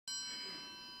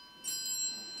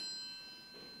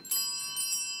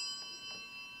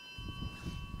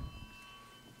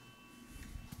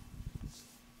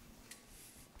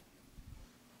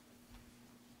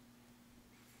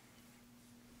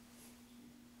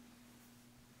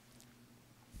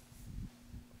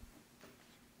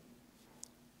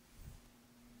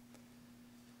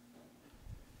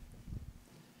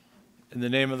In the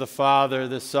name of the Father,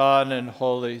 the Son, and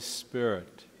Holy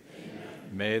Spirit. Amen.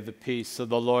 May the peace of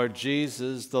the Lord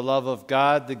Jesus, the love of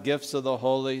God, the gifts of the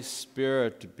Holy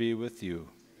Spirit be with you.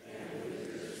 And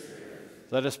with your spirit.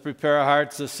 Let us prepare our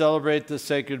hearts to celebrate the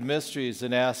sacred mysteries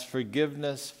and ask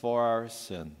forgiveness for our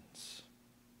sins.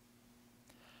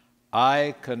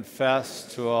 I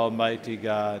confess to Almighty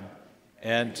God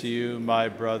and to you, my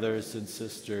brothers and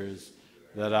sisters,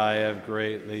 that I have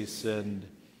greatly sinned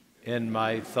in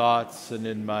my thoughts and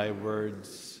in my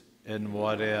words, in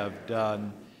what I have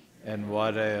done and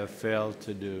what I have failed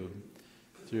to do,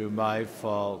 through my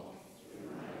fault.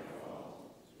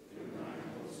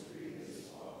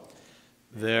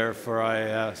 Therefore I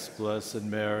ask Blessed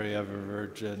Mary, ever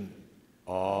Virgin,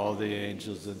 all the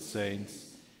angels and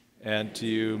saints, and to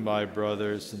you, my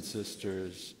brothers and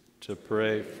sisters, to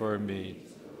pray for me.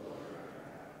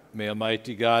 May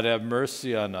Almighty God have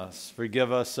mercy on us, forgive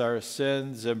us our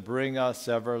sins, and bring us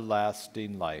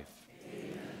everlasting life.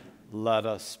 Amen. Let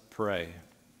us pray.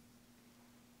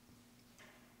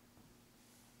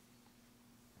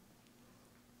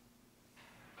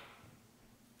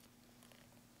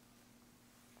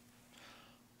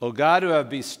 O God, who have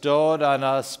bestowed on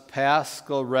us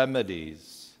paschal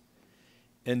remedies,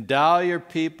 endow your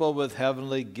people with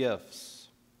heavenly gifts,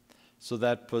 so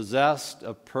that possessed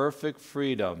of perfect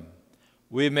freedom,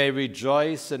 we may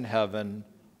rejoice in heaven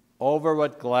over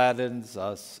what gladdens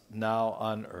us now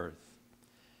on earth.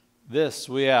 This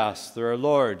we ask through our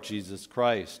Lord Jesus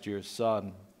Christ, your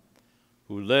Son,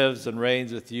 who lives and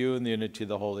reigns with you in the unity of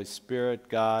the Holy Spirit,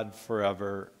 God,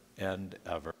 forever and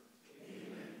ever.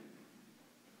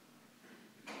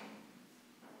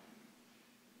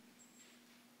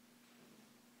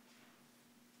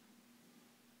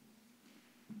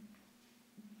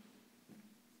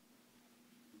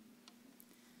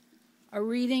 A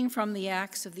reading from the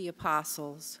Acts of the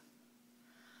Apostles.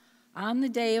 On the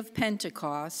day of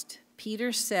Pentecost,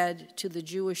 Peter said to the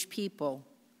Jewish people,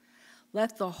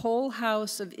 "Let the whole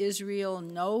house of Israel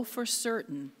know for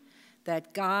certain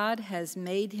that God has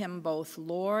made him both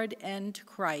Lord and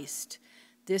Christ,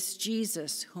 this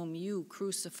Jesus whom you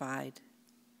crucified."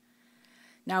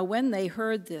 Now when they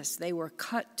heard this, they were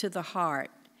cut to the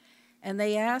heart, and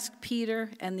they asked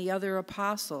Peter and the other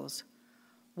apostles,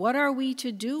 "What are we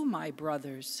to do, my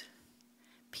brothers?"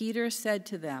 Peter said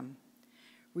to them,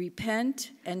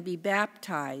 "Repent and be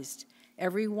baptized,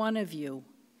 every one of you,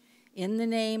 in the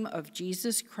name of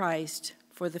Jesus Christ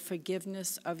for the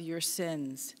forgiveness of your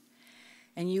sins,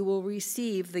 and you will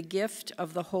receive the gift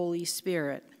of the Holy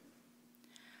Spirit.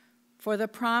 For the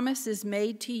promise is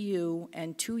made to you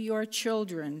and to your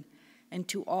children and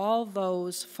to all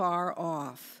those far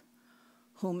off,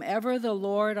 whomever the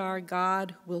Lord our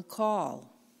God will call."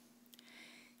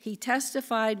 He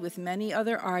testified with many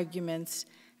other arguments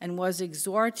and was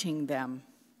exhorting them,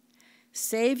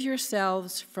 "Save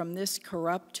yourselves from this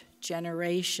corrupt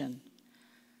generation."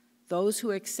 Those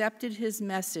who accepted his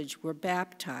message were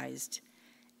baptized,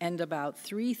 and about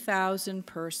 3,000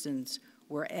 persons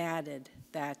were added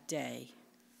that day.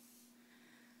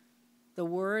 The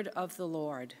word of the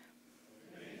Lord.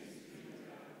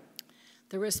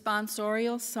 The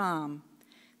responsorial psalm.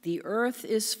 The earth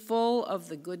is full of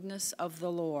the goodness of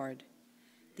the Lord.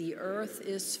 The earth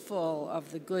is full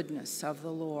of the goodness of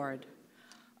the Lord.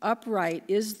 Upright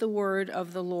is the word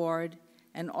of the Lord,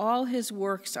 and all his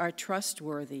works are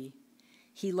trustworthy.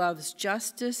 He loves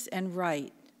justice and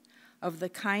right. Of the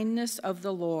kindness of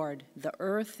the Lord, the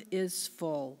earth is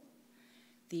full.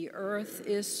 The earth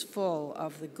is full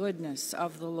of the goodness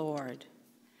of the Lord.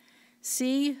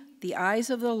 See, the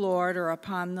eyes of the Lord are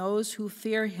upon those who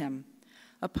fear him,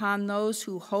 upon those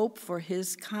who hope for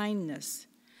his kindness,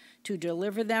 to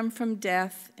deliver them from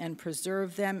death and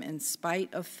preserve them in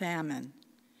spite of famine.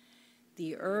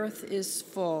 The earth is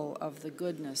full of the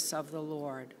goodness of the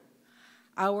Lord.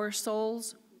 Our soul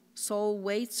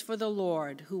waits for the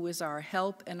Lord, who is our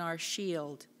help and our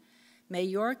shield. May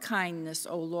your kindness,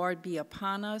 O Lord, be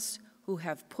upon us who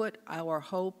have put our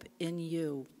hope in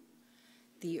you.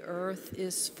 The earth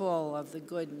is full of the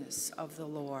goodness of the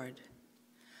Lord.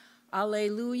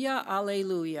 Alleluia,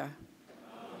 alleluia.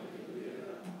 Alleluia,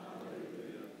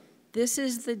 alleluia. This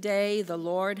is the day the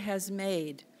Lord has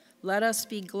made. Let us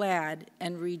be glad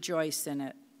and rejoice in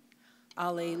it.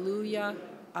 Alleluia,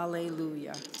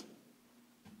 alleluia.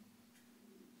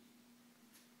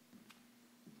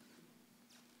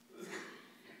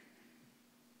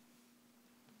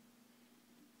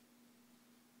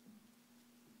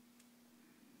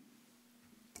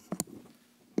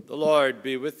 The Lord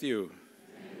be with you.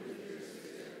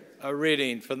 A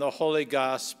reading from the Holy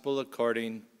Gospel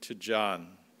according to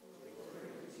John.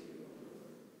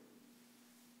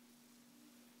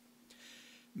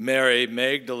 Mary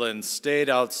Magdalene stayed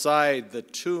outside the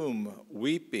tomb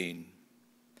weeping.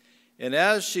 And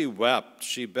as she wept,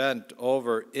 she bent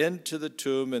over into the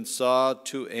tomb and saw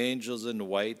two angels in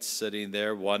white sitting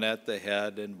there, one at the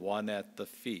head and one at the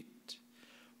feet,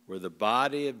 where the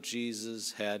body of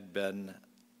Jesus had been.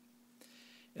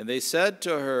 And they said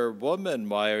to her, "Woman,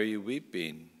 why are you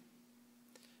weeping?"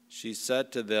 She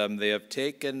said to them, "They have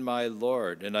taken my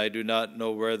Lord, and I do not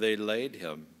know where they laid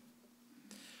him."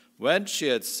 When she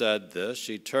had said this,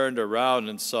 she turned around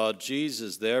and saw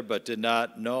Jesus there, but did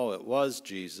not know it was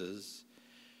Jesus.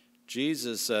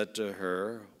 Jesus said to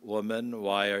her, "Woman,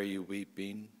 why are you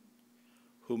weeping?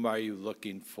 Whom are you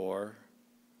looking for?"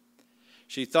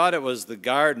 She thought it was the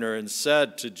gardener and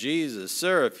said to Jesus,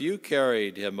 "Sir, if you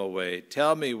carried him away,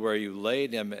 tell me where you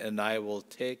laid him, and I will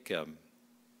take him."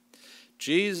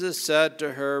 Jesus said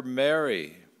to her,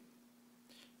 "Mary."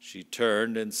 She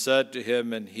turned and said to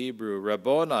him in Hebrew,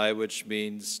 "Rabboni," which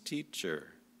means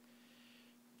teacher.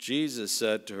 Jesus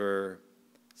said to her,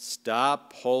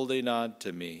 "Stop holding on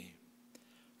to me,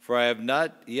 for I have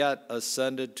not yet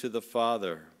ascended to the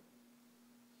Father.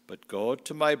 But go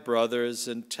to my brothers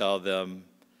and tell them,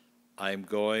 I am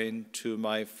going to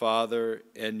my Father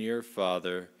and your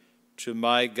Father, to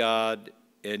my God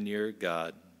and your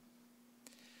God."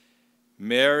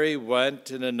 Mary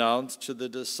went and announced to the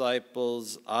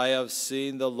disciples, "I have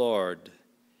seen the Lord,"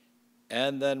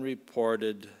 and then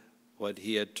reported what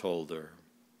he had told her.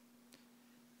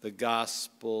 The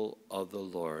Gospel of the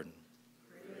Lord.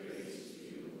 Praise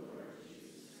to you, Lord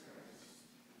Jesus Christ.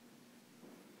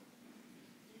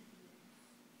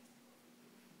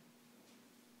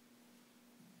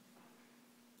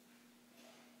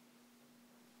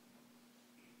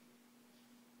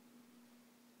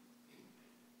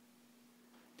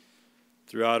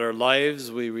 Throughout our lives,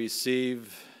 we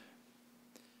receive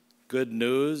good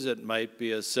news. It might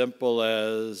be as simple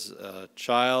as a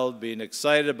child being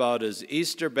excited about his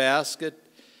Easter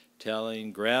basket,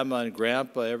 telling Grandma and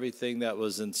Grandpa everything that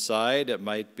was inside. It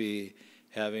might be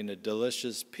having a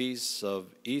delicious piece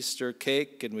of Easter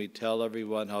cake, and we tell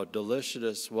everyone how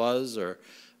delicious it was, or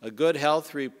a good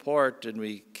health report, and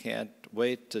we can't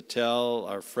wait to tell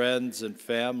our friends and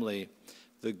family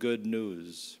the good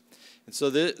news. And so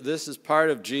this is part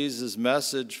of Jesus'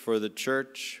 message for the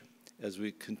church as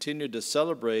we continue to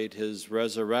celebrate his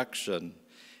resurrection.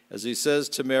 As he says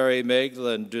to Mary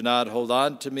Magdalene, "Do not hold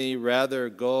on to me, rather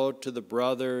go to the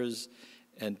brothers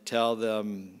and tell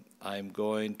them, I'm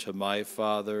going to my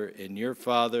Father and your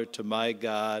Father, to my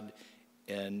God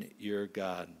and your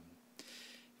God."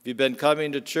 If you've been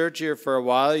coming to church here for a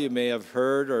while, you may have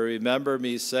heard or remember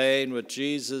me saying with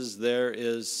Jesus, there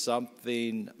is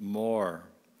something more.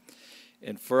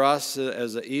 And for us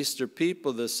as an Easter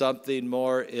people, the something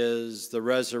more is the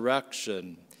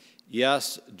resurrection.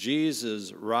 Yes,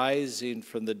 Jesus rising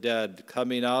from the dead,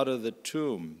 coming out of the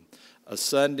tomb,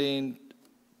 ascending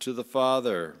to the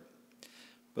Father.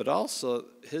 But also,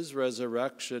 his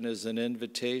resurrection is an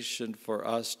invitation for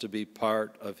us to be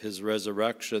part of his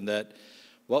resurrection, that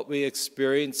what we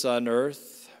experience on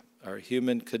earth, our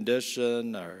human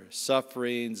condition, our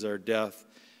sufferings, our death,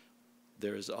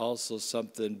 there is also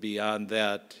something beyond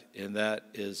that, and that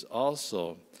is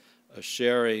also a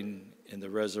sharing in the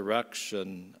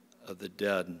resurrection of the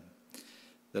dead.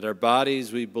 That our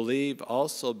bodies, we believe,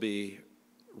 also be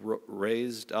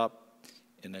raised up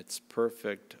in its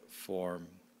perfect form.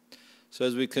 So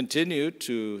as we continue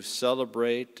to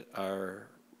celebrate our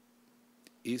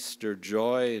Easter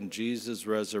joy in Jesus'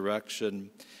 resurrection,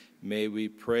 may we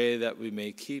pray that we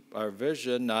may keep our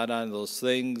vision not on those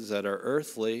things that are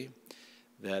earthly,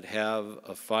 that have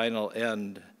a final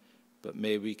end, but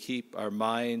may we keep our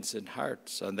minds and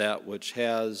hearts on that which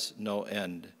has no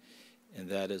end, and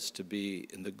that is to be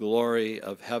in the glory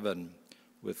of heaven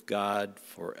with God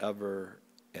forever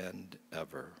and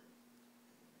ever.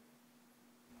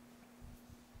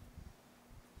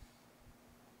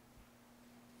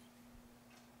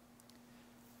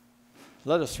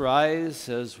 Let us rise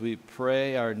as we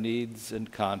pray our needs in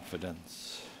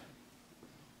confidence.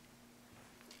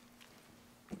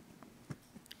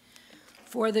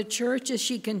 For the church, as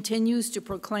she continues to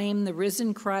proclaim the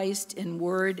risen Christ in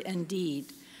word and deed,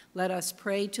 let us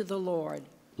pray to the Lord.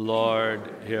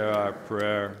 Lord, hear our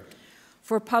prayer.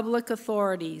 For public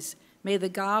authorities, may the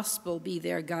gospel be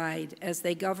their guide as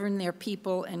they govern their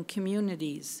people and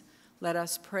communities. Let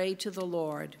us pray to the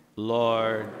Lord.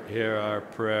 Lord, hear our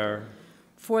prayer.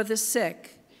 For the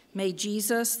sick, may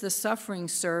Jesus, the suffering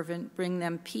servant, bring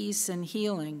them peace and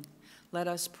healing. Let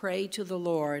us pray to the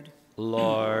Lord.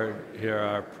 Lord, hear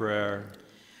our prayer.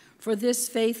 For this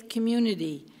faith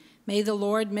community, May the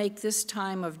Lord make this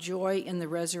time of joy in the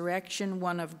resurrection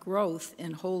one of growth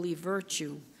in holy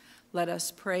virtue. Let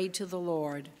us pray to the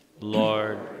Lord.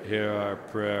 Lord, hear our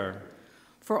prayer.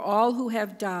 For all who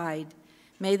have died,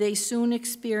 may they soon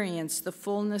experience the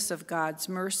fullness of God's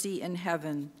mercy in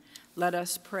heaven. Let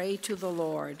us pray to the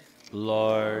Lord.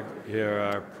 Lord, hear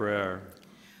our prayer.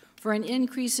 For an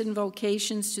increase in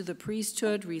vocations to the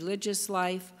priesthood, religious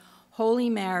life, holy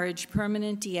marriage,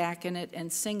 permanent diaconate,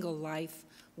 and single life,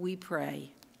 we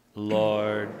pray.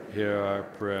 Lord, hear our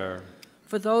prayer.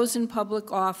 For those in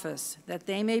public office, that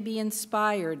they may be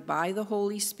inspired by the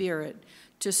Holy Spirit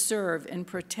to serve and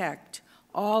protect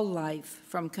all life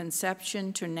from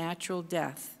conception to natural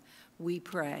death, we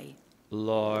pray.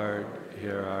 Lord,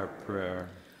 hear our prayer.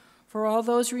 For all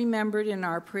those remembered in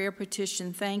our prayer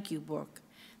petition thank you book,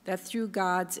 that through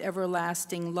God's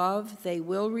everlasting love they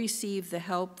will receive the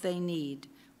help they need,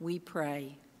 we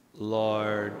pray.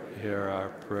 Lord, hear our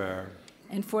prayer.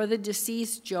 And for the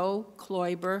deceased Joe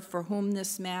Kloiber, for whom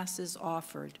this Mass is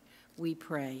offered, we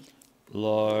pray.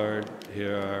 Lord,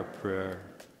 hear our prayer.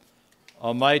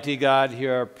 Almighty God,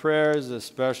 hear our prayers,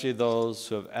 especially those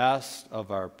who have asked of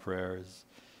our prayers,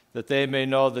 that they may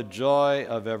know the joy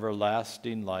of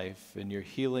everlasting life in your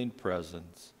healing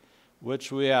presence,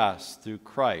 which we ask through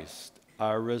Christ,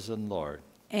 our risen Lord.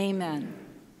 Amen.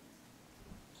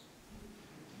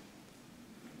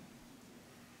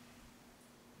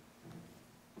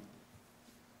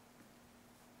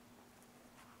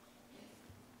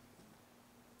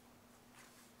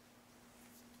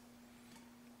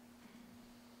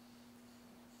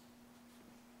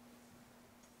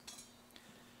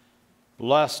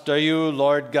 Blessed are you,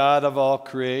 Lord God of all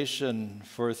creation,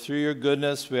 for through your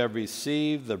goodness we have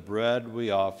received the bread we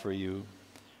offer you.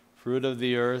 Fruit of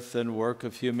the earth and work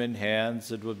of human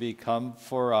hands, it will become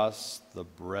for us the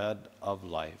bread of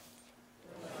life.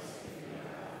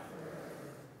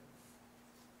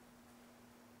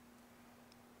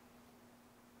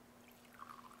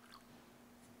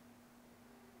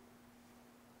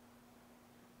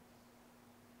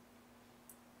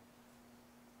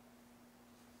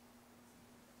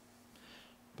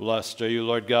 Blessed are you,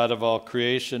 Lord God of all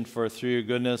creation, for through your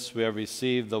goodness we have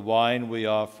received the wine we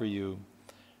offer you.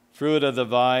 Fruit of the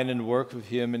vine and work of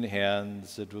human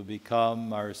hands, it will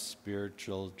become our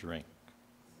spiritual drink.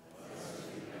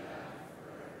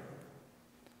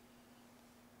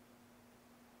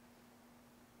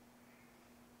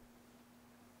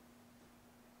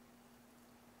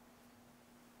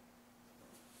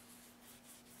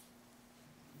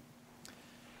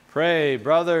 Pray,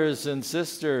 brothers and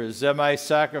sisters, that my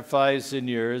sacrifice and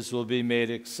yours will be made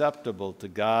acceptable to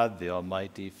God, the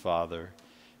Almighty Father.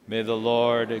 May the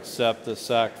Lord accept the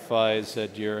sacrifice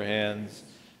at your hands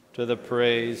to the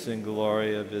praise and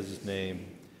glory of his name.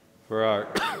 For our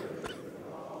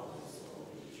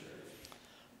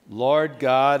Lord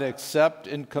God, accept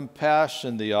in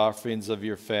compassion the offerings of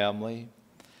your family,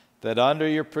 that under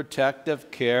your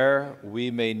protective care we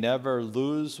may never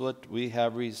lose what we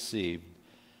have received,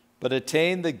 but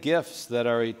attain the gifts that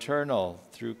are eternal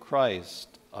through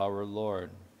Christ our Lord.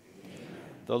 Amen.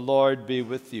 The Lord be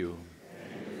with you.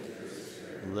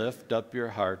 Lift up your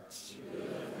hearts.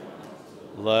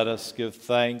 Let us give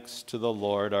thanks to the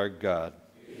Lord our God.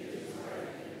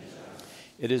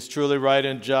 It is truly right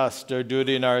and just, our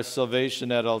duty and our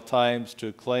salvation at all times to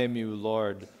acclaim you,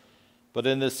 Lord, but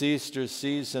in this Easter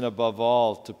season above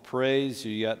all to praise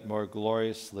you yet more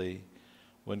gloriously,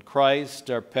 when Christ,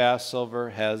 our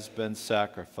Passover, has been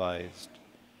sacrificed.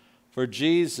 For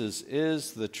Jesus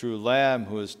is the true Lamb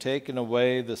who has taken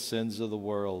away the sins of the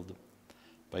world.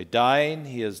 By dying,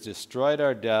 he has destroyed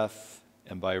our death,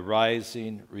 and by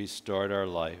rising, restored our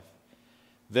life.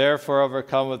 Therefore,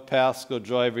 overcome with paschal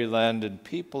joy, every land and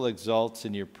people exalts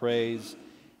in your praise,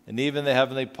 and even the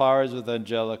heavenly powers with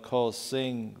angelic hosts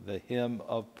sing the hymn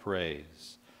of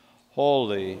praise.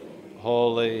 Holy,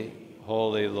 holy,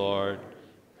 holy Lord,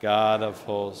 God of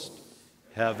hosts,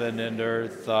 heaven and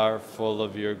earth are full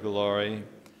of your glory.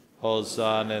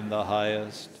 Hosanna in the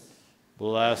highest.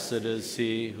 Blessed is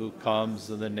he who comes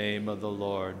in the name of the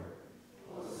Lord.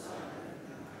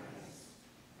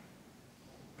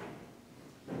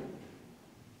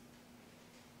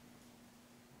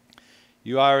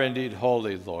 You are indeed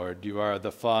holy, Lord. You are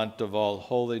the font of all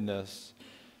holiness.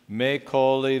 Make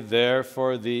holy,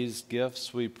 therefore, these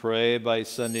gifts, we pray, by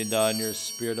sending down your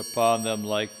Spirit upon them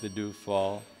like the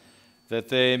dewfall, that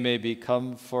they may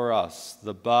become for us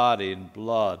the body and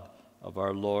blood of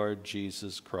our Lord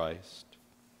Jesus Christ.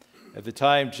 At the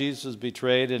time Jesus was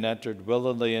betrayed and entered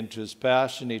willingly into his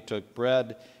passion, he took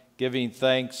bread, giving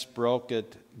thanks, broke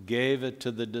it, gave it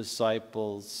to the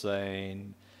disciples,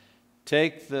 saying,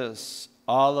 Take this,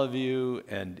 all of you,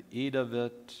 and eat of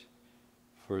it,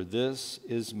 for this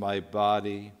is my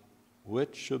body,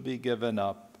 which shall be given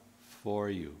up for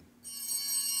you.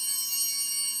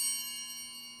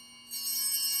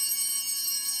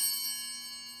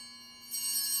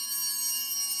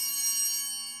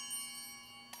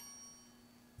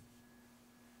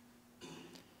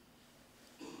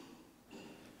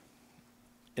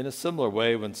 In a similar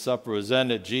way, when supper was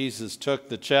ended, Jesus took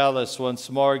the chalice once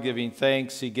more, giving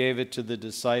thanks. He gave it to the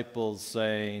disciples,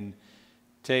 saying,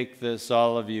 "Take this,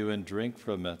 all of you, and drink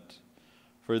from it.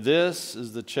 For this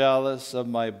is the chalice of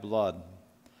my blood,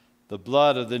 the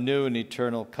blood of the new and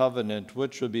eternal covenant,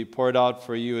 which will be poured out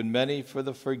for you and many for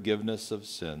the forgiveness of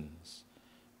sins.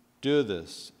 Do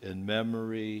this in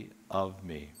memory of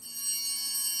me."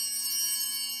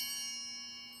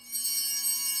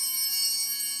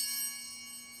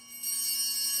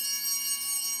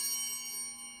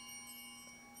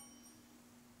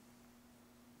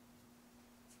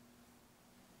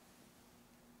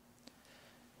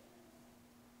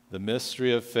 The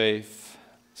mystery of faith.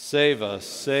 Save us,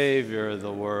 Savior of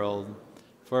the world,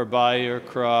 for by your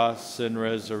cross and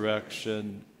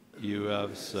resurrection you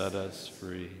have set us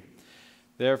free.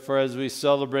 Therefore, as we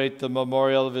celebrate the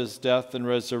memorial of his death and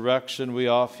resurrection, we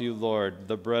offer you, Lord,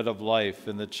 the bread of life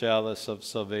and the chalice of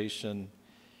salvation,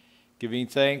 giving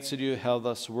thanks that you held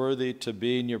us worthy to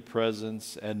be in your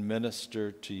presence and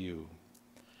minister to you.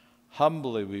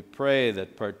 Humbly we pray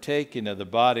that, partaking of the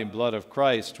body and blood of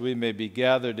Christ, we may be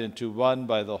gathered into one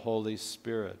by the Holy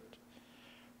Spirit.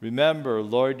 Remember,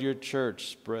 Lord, your church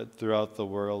spread throughout the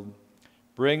world.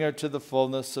 Bring her to the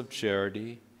fullness of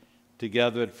charity,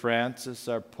 together with Francis,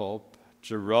 our Pope,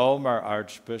 Jerome, our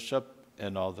Archbishop,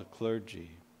 and all the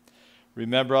clergy.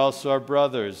 Remember also our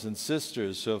brothers and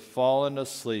sisters who have fallen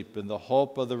asleep in the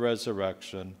hope of the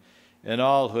resurrection, and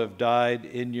all who have died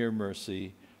in your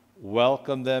mercy.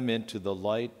 Welcome them into the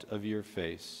light of your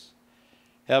face.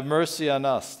 Have mercy on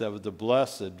us, that with the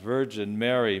Blessed Virgin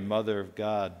Mary, Mother of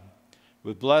God,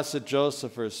 with blessed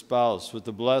Joseph, her spouse, with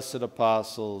the blessed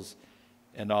apostles,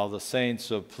 and all the saints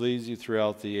who have pleased you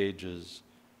throughout the ages,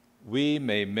 we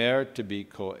may merit to be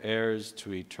co-heirs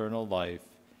to eternal life,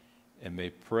 and may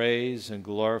praise and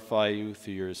glorify you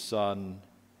through your Son,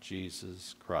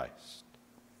 Jesus Christ.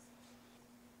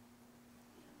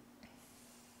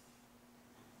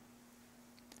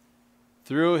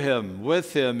 Through him,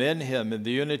 with him, in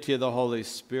the unity of the Holy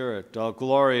Spirit, all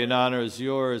glory and honor is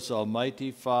yours,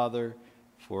 Almighty Father,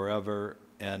 forever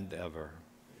and ever.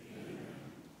 Amen.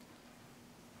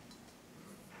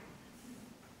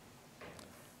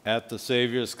 At the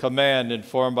Savior's command,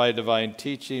 informed by divine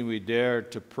teaching, we dare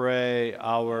to pray,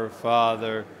 Our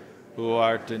Father, who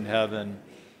art in heaven,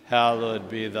 hallowed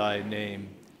be thy name.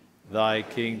 Thy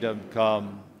kingdom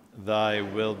come, thy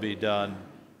will be done,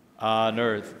 on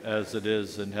earth as it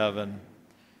is in heaven.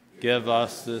 Give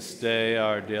us this day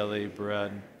our daily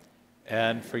bread,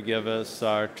 and forgive us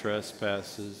our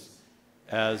trespasses,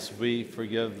 as we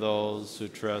forgive those who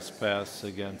trespass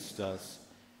against us.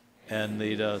 And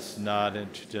lead us not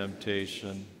into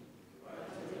temptation.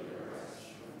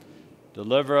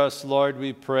 Deliver us, Lord,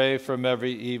 we pray, from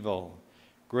every evil.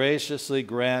 Graciously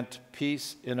grant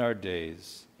peace in our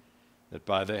days, that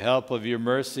by the help of your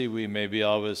mercy we may be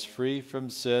always free from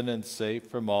sin and safe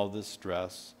from all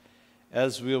distress,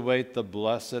 as we await the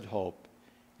blessed hope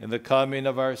in the coming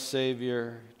of our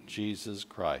Savior, Jesus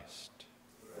Christ.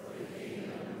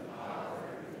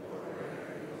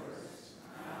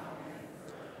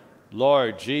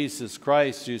 Lord Jesus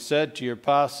Christ, you said to your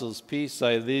apostles, "Peace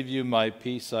I leave you, my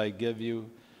peace I give you.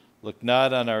 Look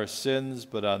not on our sins,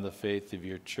 but on the faith of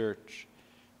your church.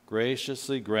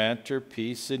 Graciously grant her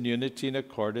peace and unity in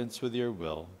accordance with your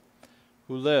will,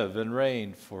 who live and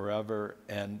reign forever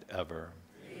and ever."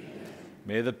 Amen.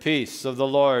 May the peace of the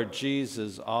Lord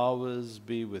Jesus always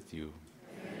be with you.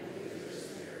 And with your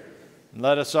spirit. And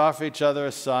let us offer each other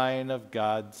a sign of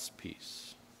God's peace.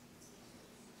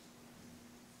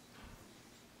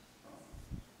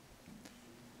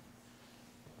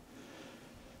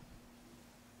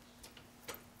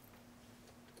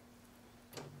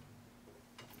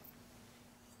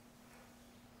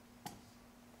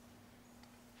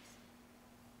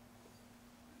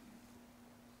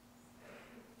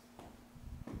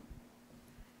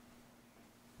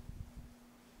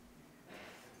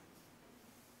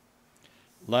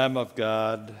 Lamb of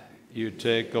God, you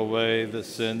take away the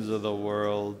sins of the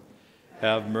world.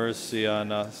 Have mercy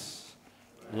on us.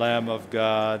 Lamb of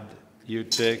God, you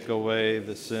take away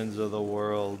the sins of the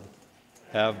world.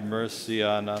 Have mercy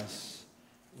on us.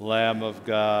 Lamb of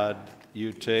God,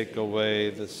 you take away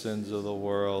the sins of the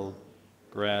world.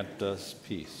 Grant us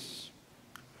peace.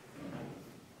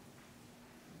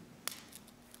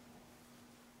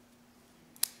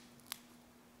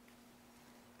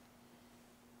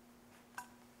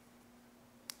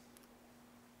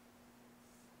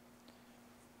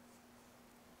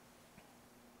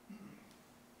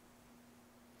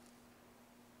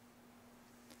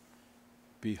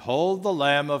 Behold the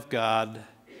Lamb of God.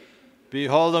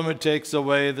 Behold him who takes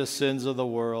away the sins of the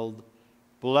world.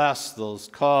 Bless those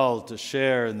called to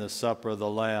share in the supper of the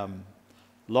Lamb.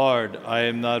 Lord, I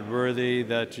am not worthy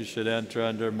that you should enter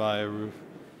under my roof,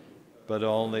 but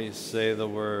only say the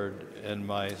word, and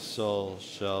my soul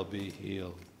shall be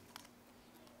healed.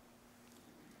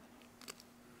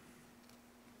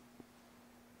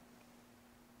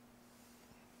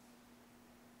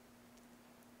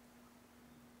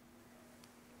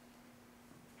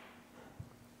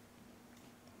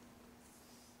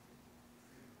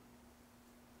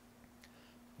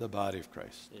 The body of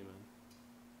Christ. Amen.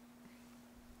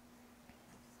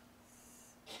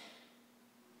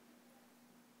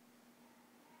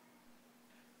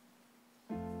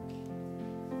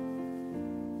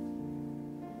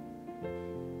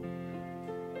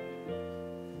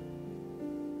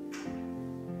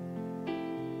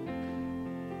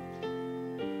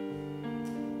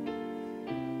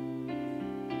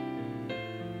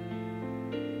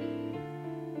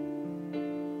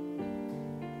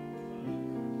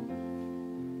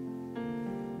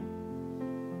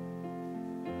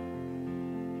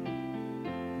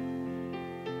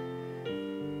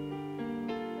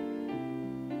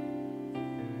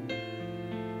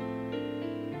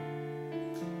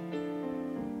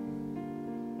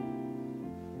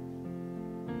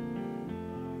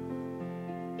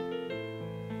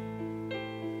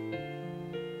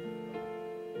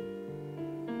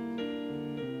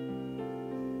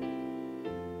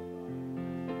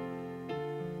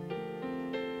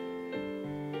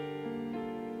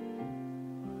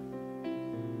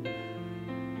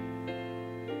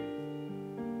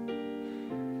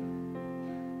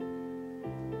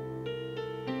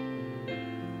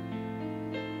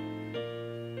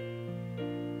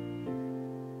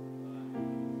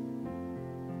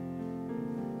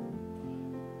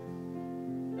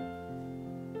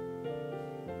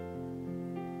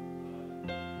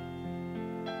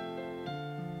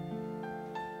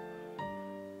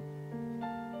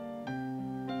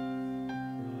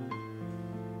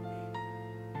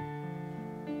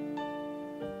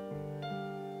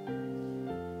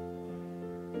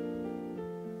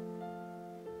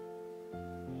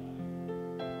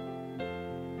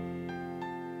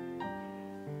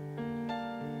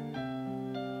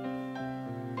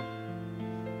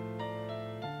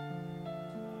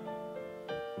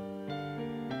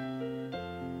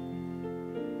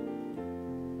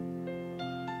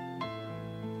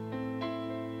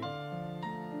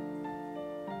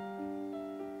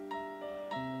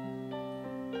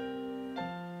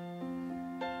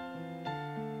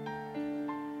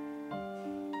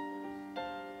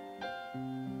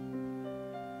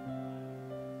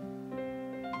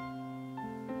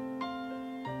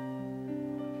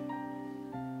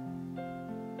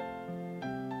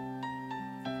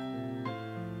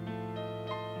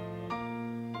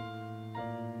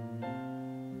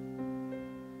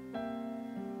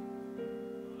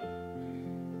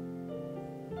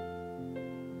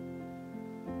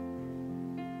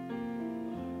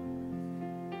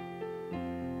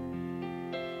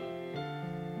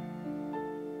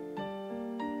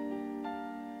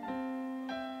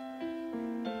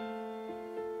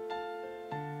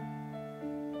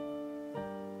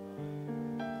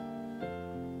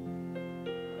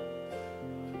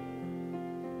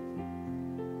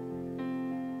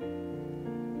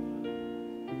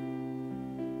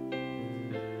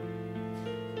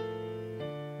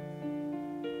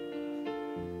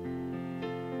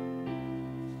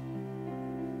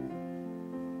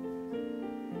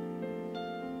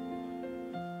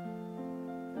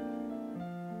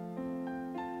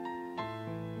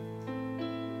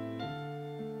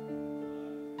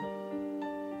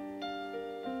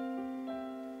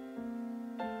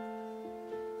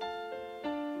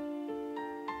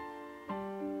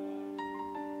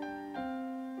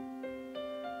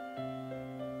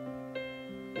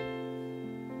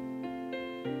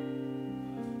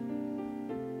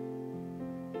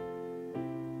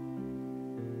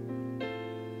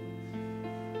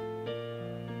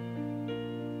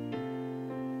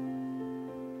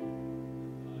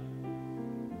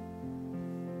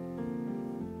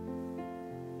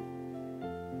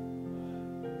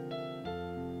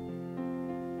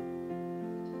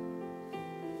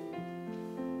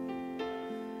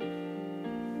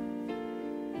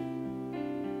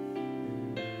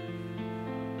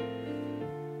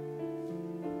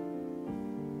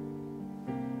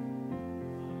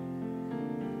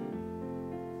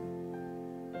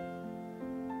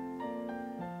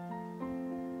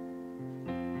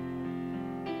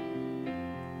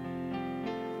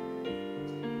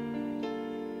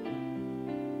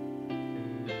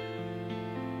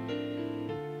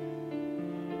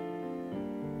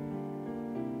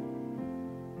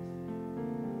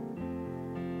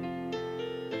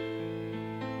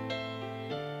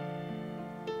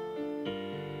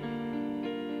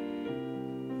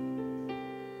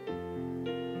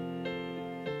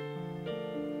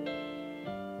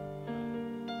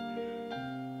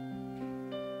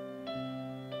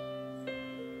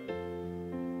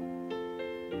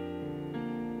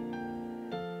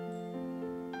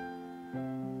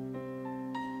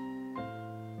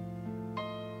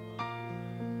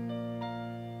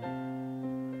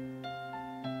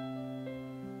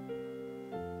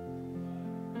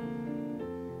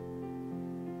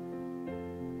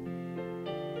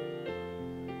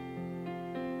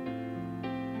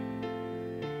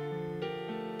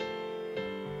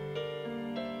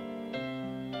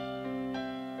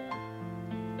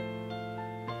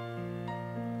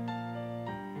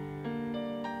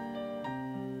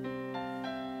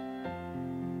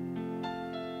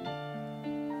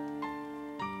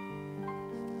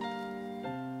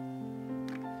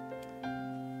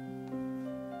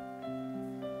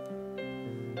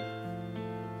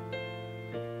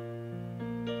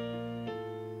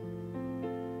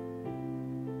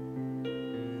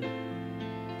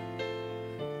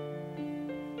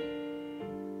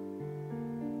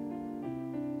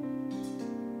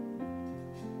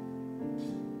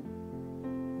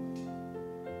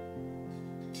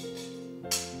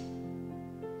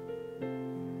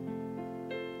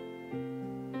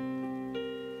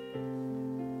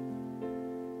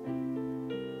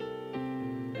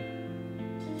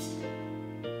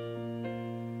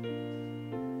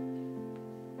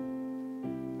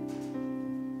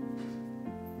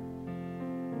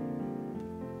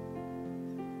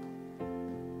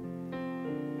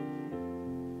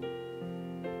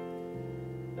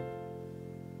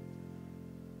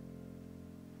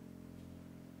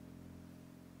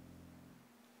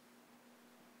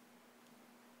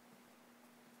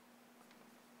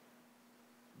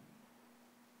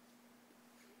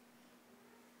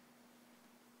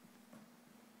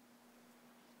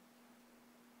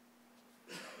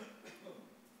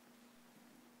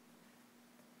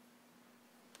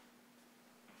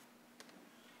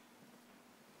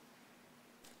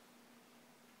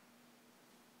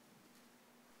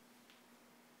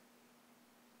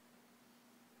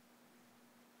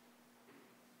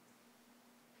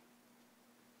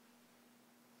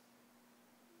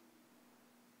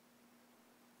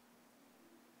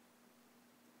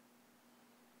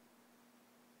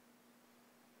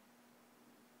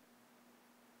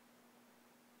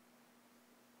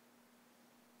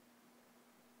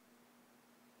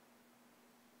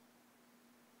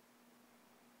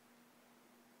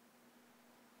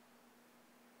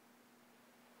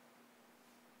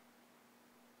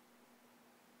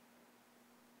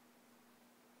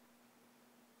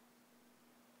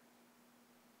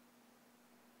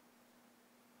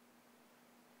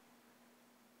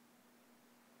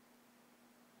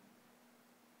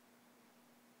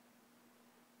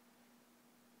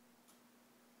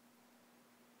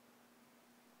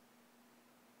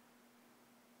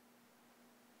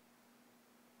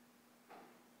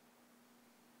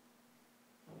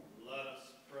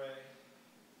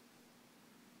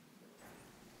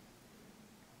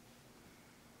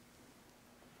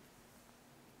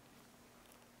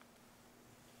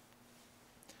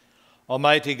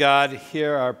 Almighty God,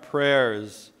 hear our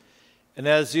prayers, and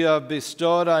as you have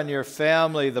bestowed on your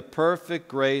family the perfect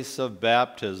grace of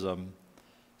baptism,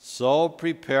 so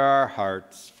prepare our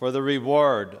hearts for the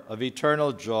reward of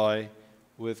eternal joy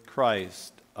with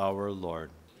Christ our Lord.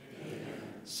 Amen.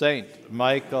 Saint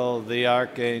Michael the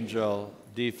Archangel,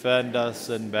 defend us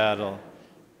in battle.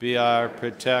 Be our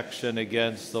protection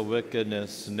against the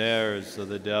wickedness, snares of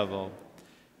the devil.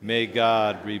 May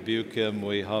God rebuke him,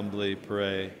 we humbly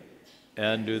pray.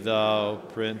 And do thou,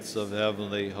 Prince of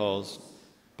heavenly hosts,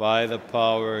 by the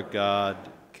power of God,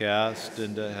 cast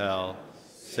into hell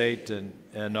Satan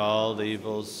and all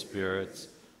evil spirits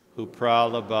who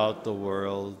prowl about the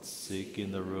world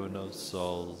seeking the ruin of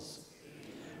souls.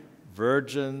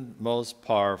 Virgin most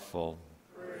powerful,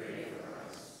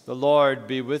 the Lord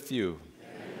be with you.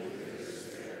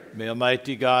 May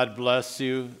Almighty God bless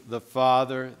you, the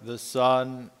Father, the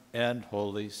Son, and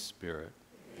Holy Spirit.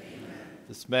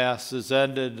 This Mass is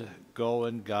ended. Go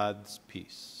in God's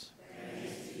peace.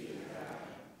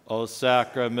 O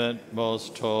sacrament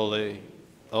most holy,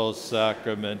 O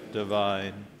sacrament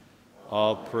divine,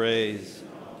 all praise.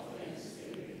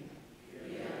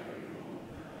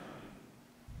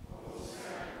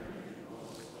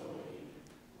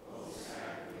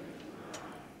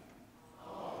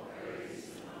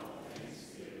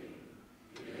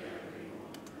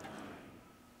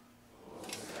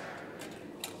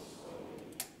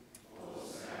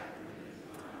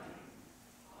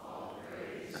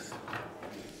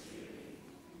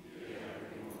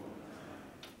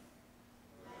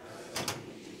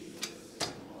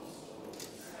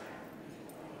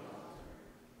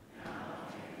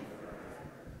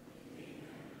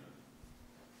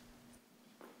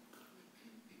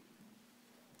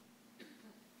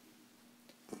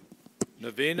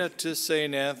 Novena to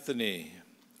St. Anthony.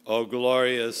 O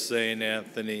glorious St.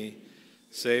 Anthony,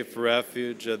 safe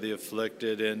refuge of the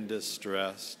afflicted and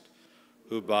distressed,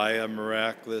 who by a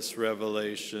miraculous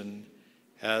revelation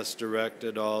hast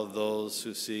directed all those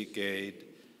who seek aid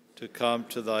to come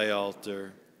to thy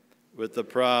altar, with the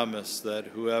promise that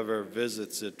whoever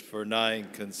visits it for 9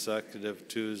 consecutive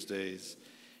Tuesdays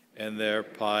and there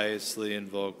piously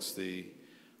invokes thee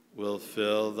will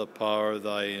feel the power of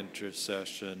thy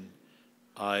intercession.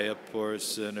 I, a poor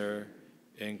sinner,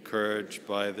 encouraged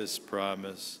by this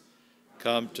promise,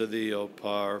 come to thee, O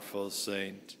powerful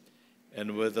saint,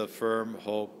 and with a firm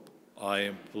hope I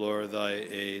implore thy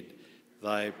aid,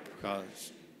 thy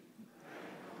counsel.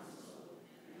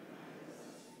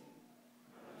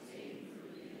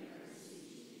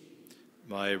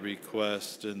 My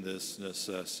request in this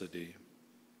necessity.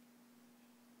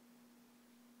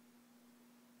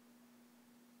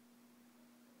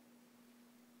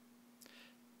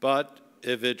 But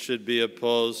if it should be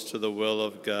opposed to the will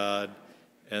of God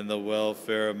and the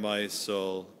welfare of my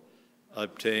soul,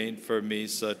 obtain for me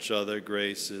such other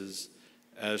graces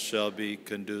as shall be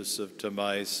conducive to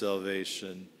my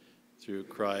salvation, through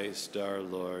Christ our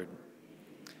Lord.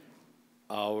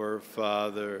 Our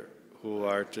Father, who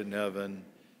art in heaven,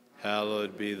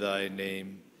 hallowed be thy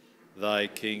name. Thy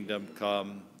kingdom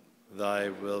come, thy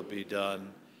will be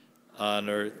done, on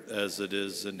earth as it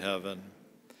is in heaven.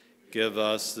 Give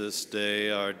us this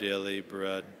day our daily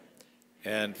bread,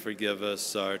 and forgive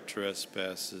us our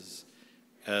trespasses,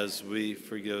 as we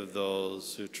forgive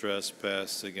those who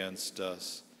trespass against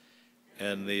us.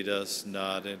 And lead us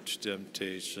not into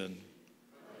temptation.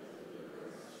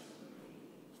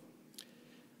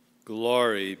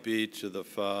 Glory be to the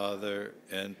Father,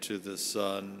 and to the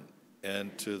Son,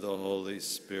 and to the Holy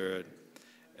Spirit,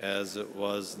 as it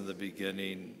was in the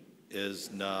beginning, is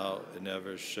now, and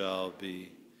ever shall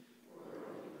be.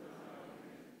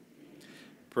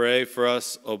 Pray for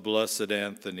us, O blessed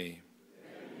Anthony.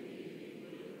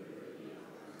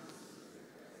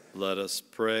 Let us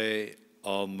pray,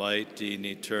 Almighty and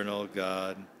eternal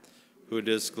God, who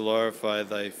didst glorify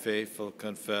thy faithful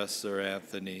confessor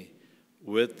Anthony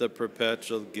with the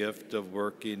perpetual gift of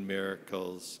working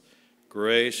miracles,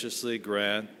 graciously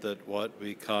grant that what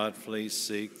we confidently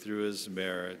seek through his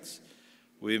merits,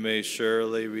 we may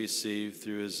surely receive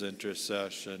through his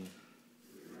intercession.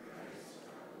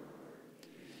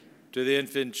 To the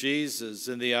infant Jesus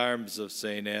in the arms of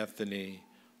St. Anthony,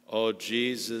 O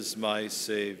Jesus, my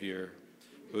Savior,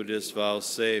 who didst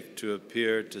vouchsafe to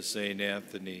appear to St.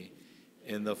 Anthony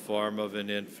in the form of an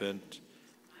infant,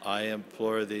 I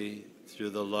implore thee, through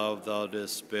the love thou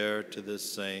didst spare to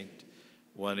this saint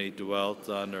when he dwelt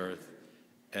on earth,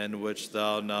 and which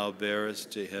thou now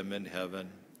bearest to him in heaven,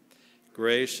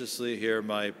 graciously hear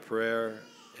my prayer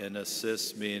and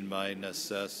assist me in my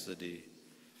necessity.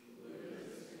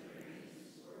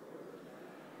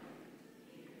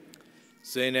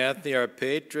 Saint Anthony, our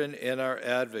patron and our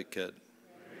advocate.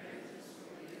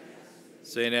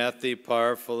 Saint Anthony,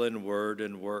 powerful in word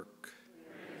and work.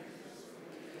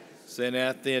 Saint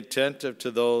Anthony, attentive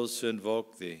to those who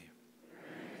invoke thee.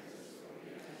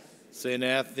 Saint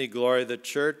Anthony, glory of the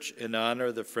Church and honor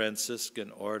of the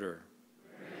Franciscan order.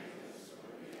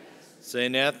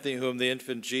 Saint Anthony, whom the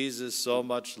infant Jesus so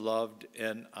much loved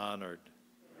and honored.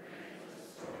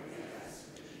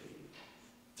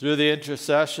 Through the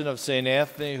intercession of Saint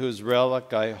Anthony, whose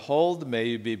relic I hold, may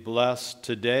you be blessed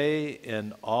today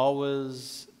and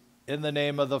always, in the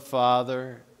name of the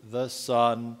Father, the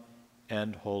Son,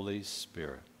 and Holy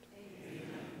Spirit.